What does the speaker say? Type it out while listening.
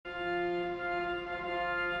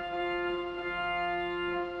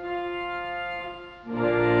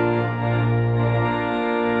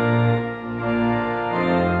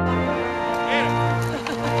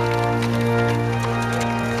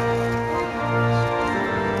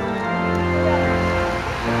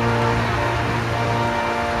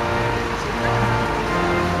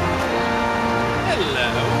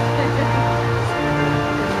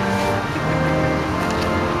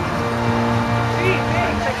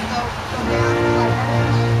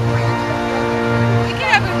You can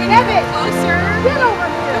have a video closer. Get over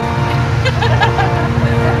here.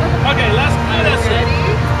 Okay, let's do this. Ready?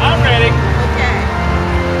 I'm ready. Okay.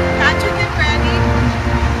 Patrick and Brandi,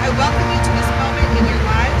 I welcome you to this moment in your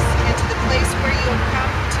lives and to the place where you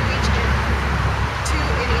have come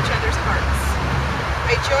in each other's hearts.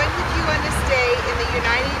 I join with you on this day in the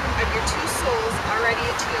uniting of your two souls already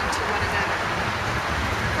attuned to one another.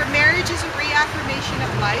 For marriage is a reaffirmation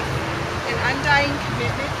of life, an undying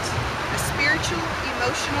commitment, a spiritual,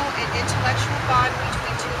 emotional, and intellectual bond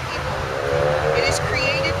between two people. It is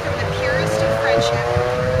created from the purest of friendship,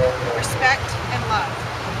 respect, and love.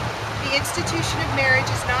 The institution of marriage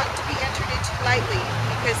is not to be entered into lightly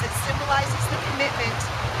because it symbolizes the commitment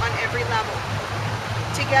on every level.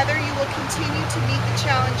 Together you will continue to meet the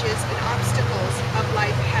challenges and obstacles of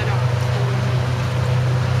life head-on.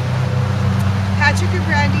 Patrick and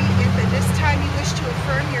Brandi, if at this time you wish to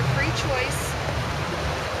affirm your free choice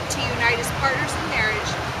to unite as partners in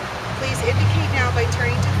marriage, please indicate now by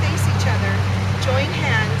turning to face each other, join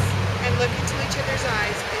hands, and look into each other's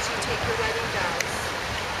eyes as you take your wedding vows.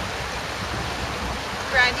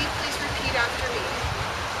 Brandi, please repeat after me.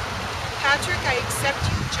 Patrick, I accept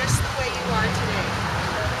you just the way you are today.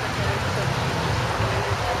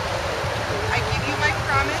 I give you my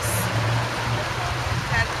promise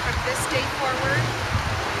that from this day forward,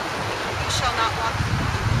 you shall not walk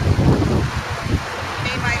alone.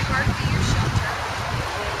 May my heart be your shelter,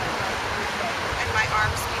 and my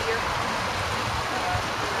arms be your home.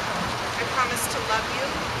 I promise to love you,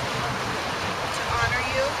 to honor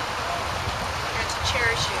you, and to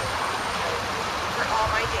cherish you for all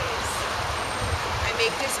my days. I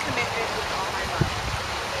make this commitment with all my love.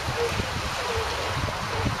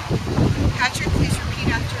 Patrick, please repeat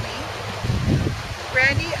after me.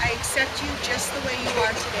 Brandi, I accept you just the way you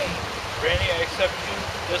are today. Brandi, I accept you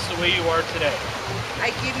just the way you are today. I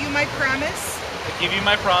give you my promise. I give you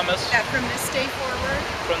my promise That from this day forward.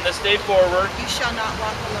 from this day forward, You shall not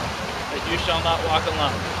walk alone. that you shall not walk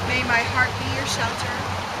alone. May my heart be your shelter,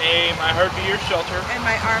 May my heart be your shelter. and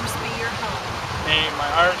my arms be your home. May my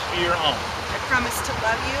arms be your home. I promise to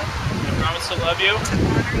love you, I promise to love you,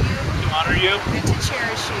 to honor you, and to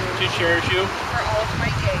cherish you for all of my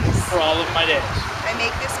days. I I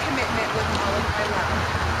make this commitment with all of my love.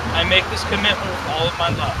 I make this commitment with all of my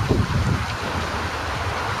love.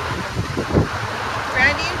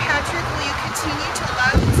 Brandi and Patrick, will you continue to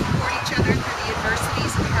love and support each other through the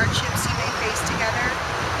adversities and hardships you may face together?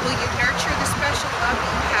 Will you nurture the special love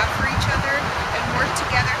that you have for each other and work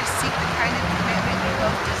together to seek the kind of commitment you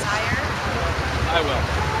both desire? I will.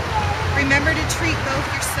 Remember to treat both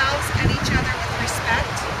yourselves and each other with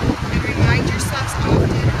respect, and remind yourselves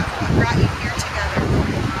often of what brought you here together.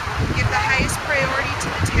 Give the highest priority to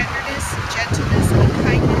the tenderness, gentleness, and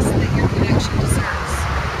kindness that your connection deserves.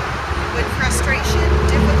 When frustration,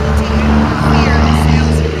 difficulty, and fear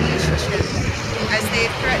assails a relationship, as they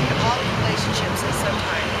have threatened all relationships at some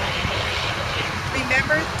time,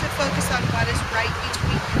 remember to focus on what is right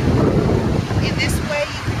between you. In this way,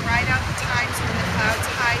 you can ride out the times when the clouds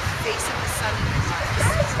hide the face of the sun in your eyes,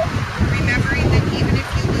 remembering that even if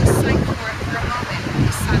you lose sight for it for a moment,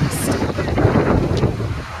 the sun is still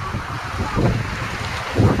there.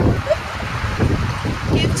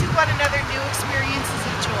 Give to one another new experiences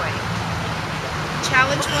of joy.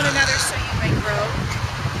 Challenge one another so you may grow.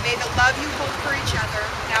 May the love you hold for each other,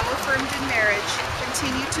 now affirmed in marriage,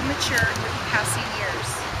 continue to mature with passing years.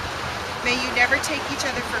 May you never take each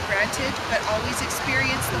other for granted, but always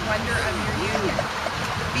experience the wonder of your union.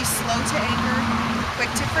 Be slow to anger,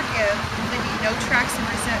 quick to forgive, leaving no tracks of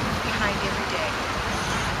resentment behind every day.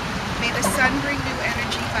 May the sun bring new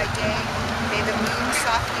energy by day. May the moon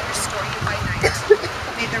softly restore you by night.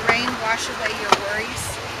 May the rain wash away your worries,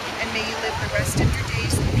 and may you live the rest of your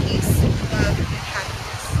days in peace, love, and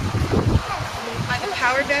happiness. By the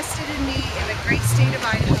power vested in me in the great state of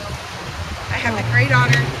Idaho, I have the great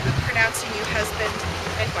honor of pronouncing you husband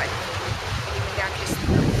and wife. You may now kiss the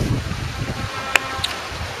bride.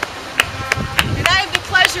 And I have the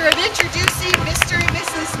pleasure of introducing Mr. and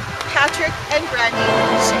Mrs. Patrick and Brandi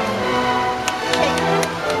Shaffer.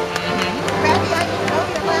 Brandi, I didn't know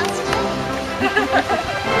your last name.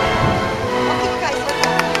 Okay, you guys look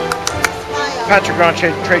up. Smile. Patrick on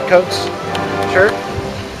trade coats shirt.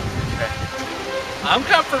 I'm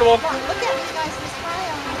comfortable. Look at me, guys, and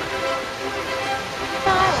smile.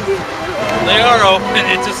 Guys. They are open.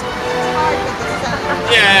 It just, It's hard with the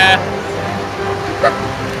sun. yeah.